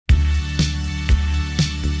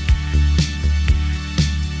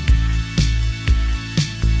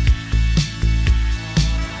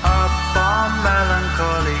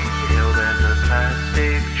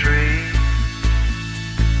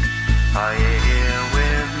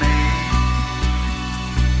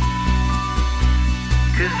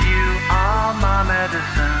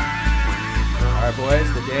Alright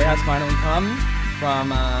boys, the day has finally come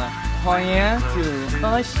from Korina to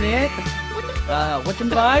Officiant. What's in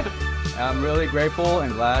vibe? I'm really grateful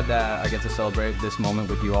and glad that I get to celebrate this moment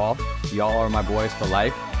with you all. Y'all are my boys for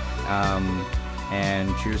life.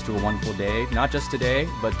 And cheers to a wonderful day, not just today,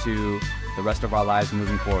 but to the rest of our lives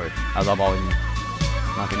moving forward. I love all of you.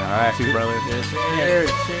 Alright, cheers, brother.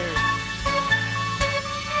 Cheers. Cheers.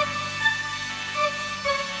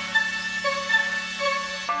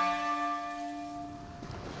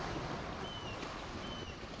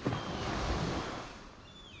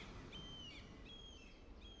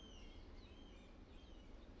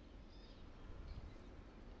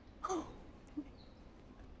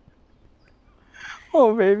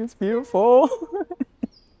 Oh, baby, it's beautiful.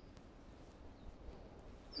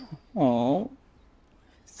 Oh,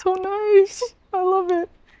 so nice. I love it.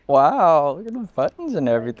 Wow, look at the buttons and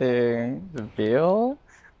everything. The veil.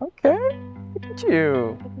 Okay, look at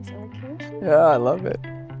you. Yeah, I love it.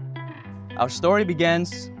 Our story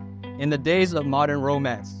begins in the days of modern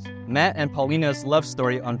romance. Matt and Paulina's love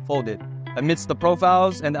story unfolded amidst the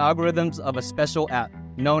profiles and algorithms of a special app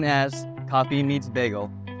known as Coffee Meets Bagel.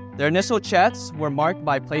 Their initial chats were marked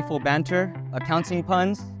by playful banter, accounting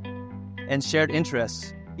puns, and shared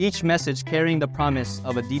interests, each message carrying the promise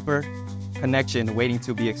of a deeper connection waiting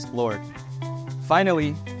to be explored.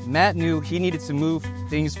 Finally, Matt knew he needed to move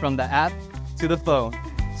things from the app to the phone,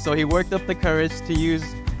 so he worked up the courage to use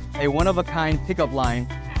a one-of-a-kind pickup line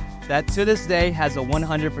that to this day has a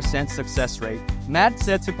 100% success rate. Matt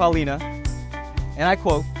said to Paulina, and I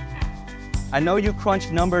quote, "I know you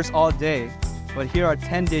crunch numbers all day, but here are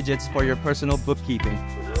 10 digits for your personal bookkeeping."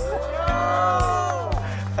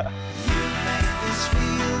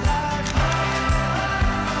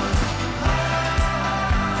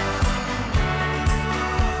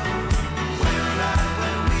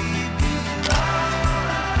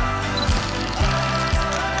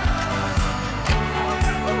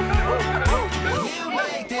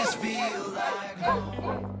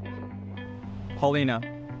 Paulina,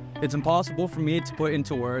 it's impossible for me to put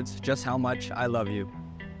into words just how much I love you.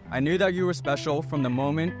 I knew that you were special from the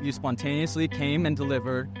moment you spontaneously came and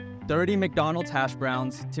delivered 30 McDonald's hash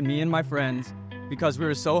browns to me and my friends because we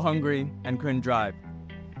were so hungry and couldn't drive.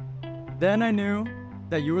 Then I knew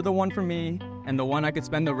that you were the one for me and the one I could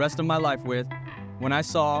spend the rest of my life with when I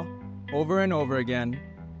saw, over and over again,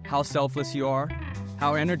 how selfless you are,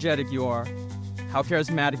 how energetic you are, how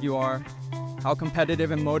charismatic you are, how competitive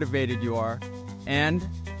and motivated you are, and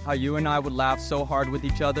how you and I would laugh so hard with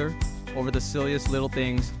each other over the silliest little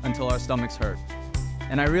things until our stomachs hurt.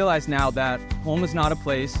 And I realize now that home is not a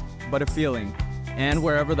place, but a feeling, and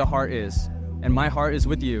wherever the heart is. And my heart is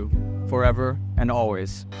with you, forever and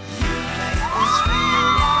always.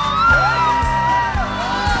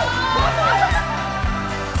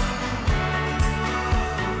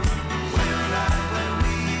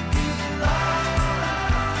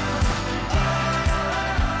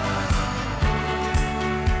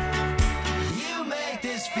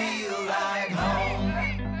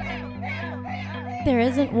 There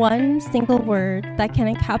isn't one single word that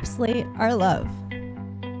can encapsulate our love.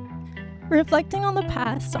 Reflecting on the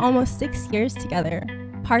past almost 6 years together,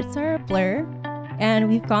 parts are a blur, and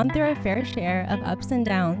we've gone through our fair share of ups and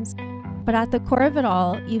downs, but at the core of it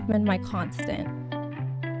all, you've been my constant.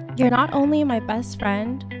 You're not only my best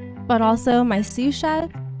friend, but also my sous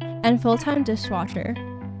chef and full-time dishwasher.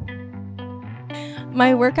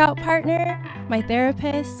 My workout partner, my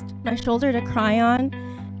therapist, my shoulder to cry on,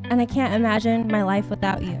 and I can't imagine my life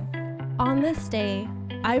without you. On this day,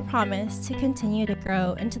 I promise to continue to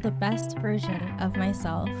grow into the best version of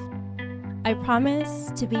myself. I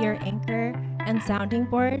promise to be your anchor and sounding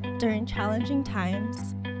board during challenging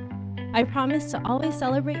times. I promise to always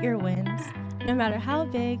celebrate your wins, no matter how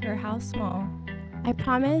big or how small. I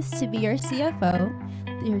promise to be your CFO,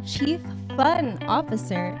 your Chief Fun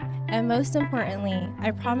Officer, and most importantly,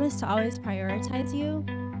 I promise to always prioritize you,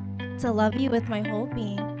 to love you with my whole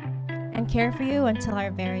being, and care for you until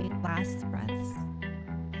our very last breaths.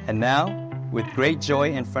 And now, with great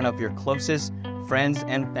joy in front of your closest friends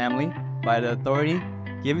and family, by the authority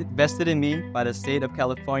vested in me by the state of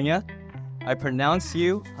California, I pronounce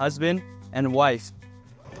you husband and wife.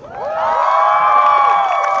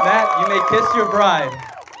 Matt, you may kiss your bride.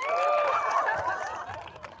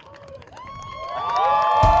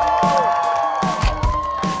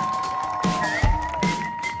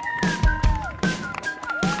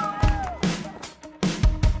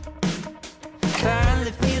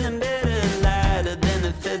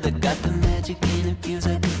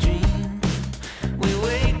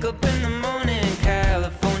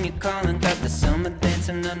 Calling, got the summer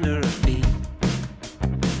dancing under her feet.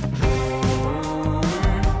 Oh.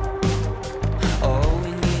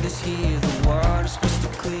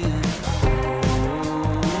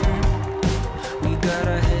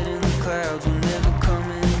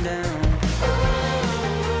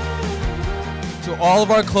 all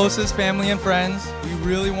of our closest family and friends, we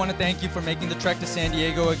really want to thank you for making the trek to San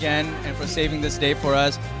Diego again and for saving this day for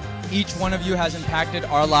us. Each one of you has impacted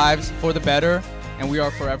our lives for the better, and we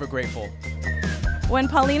are forever grateful. When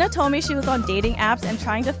Paulina told me she was on dating apps and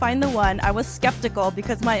trying to find the one, I was skeptical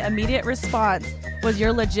because my immediate response was,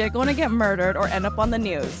 you're legit going to get murdered or end up on the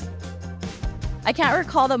news. I can't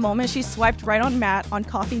recall the moment she swiped right on Matt on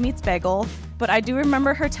Coffee Meets Bagel, but I do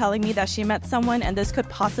remember her telling me that she met someone and this could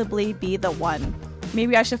possibly be the one.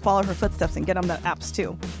 Maybe I should follow her footsteps and get on the apps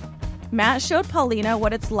too. Matt showed Paulina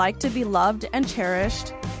what it's like to be loved and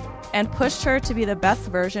cherished and pushed her to be the best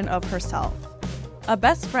version of herself. A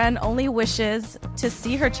best friend only wishes to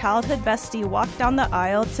see her childhood bestie walk down the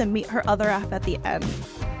aisle to meet her other half at the end.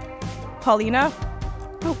 Paulina,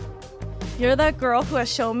 you're that girl who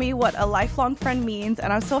has shown me what a lifelong friend means,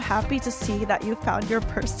 and I'm so happy to see that you found your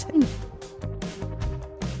person.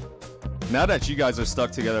 Now that you guys are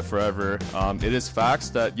stuck together forever, it is facts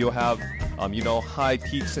that you'll have, high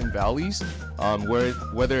peaks and valleys,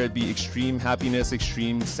 whether it be extreme happiness,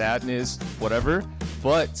 extreme sadness, whatever.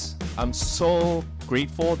 But I'm so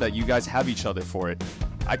grateful that you guys have each other for it.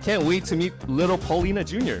 I can't wait to meet little Paulina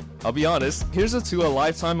Jr. I'll be honest. Here's to a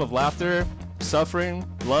lifetime of laughter, suffering,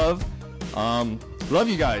 love. Love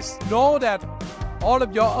you guys. Know that all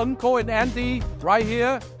of your uncle and auntie right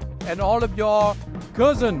here and all of your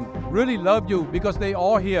cousin really love you because they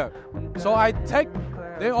all here. So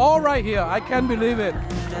they're all right here. I can't believe it.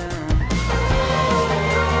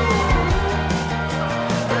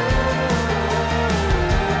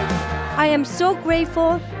 I am so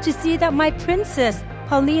grateful to see that my princess,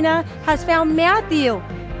 Paulina, has found Matthew,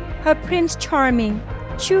 her Prince Charming,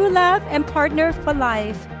 true love and partner for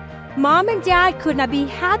life. Mom and Dad could not be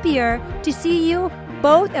happier to see you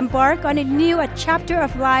both embark on a new chapter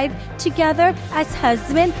of life together as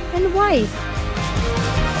husband and wife.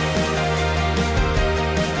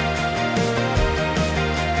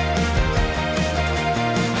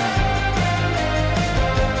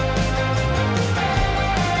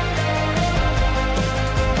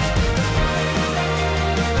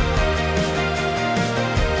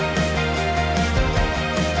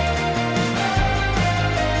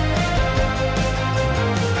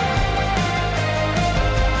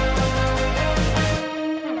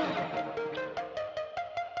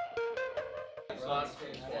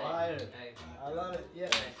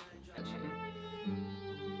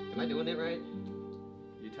 Am I doing it right?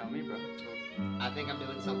 You tell me, bro. I think I'm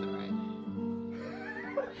doing something right.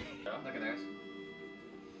 Look at this.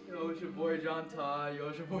 Yo, it's your boy John Todd. Yo,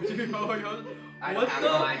 it's your boy Jimbo. Yo. I What don't the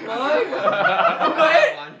have fuck?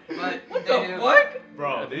 What? What the fuck?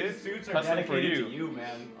 Bro, these suits are dedicated to you,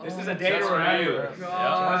 man. This is a day just to remember. for you.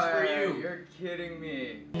 God, Just for you. You're kidding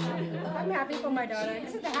me. I'm happy for my daughter.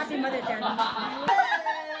 This is a happy Mother's Day.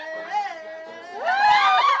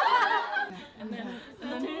 And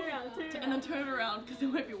then turn it around because it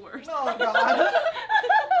might be worse. Oh, God.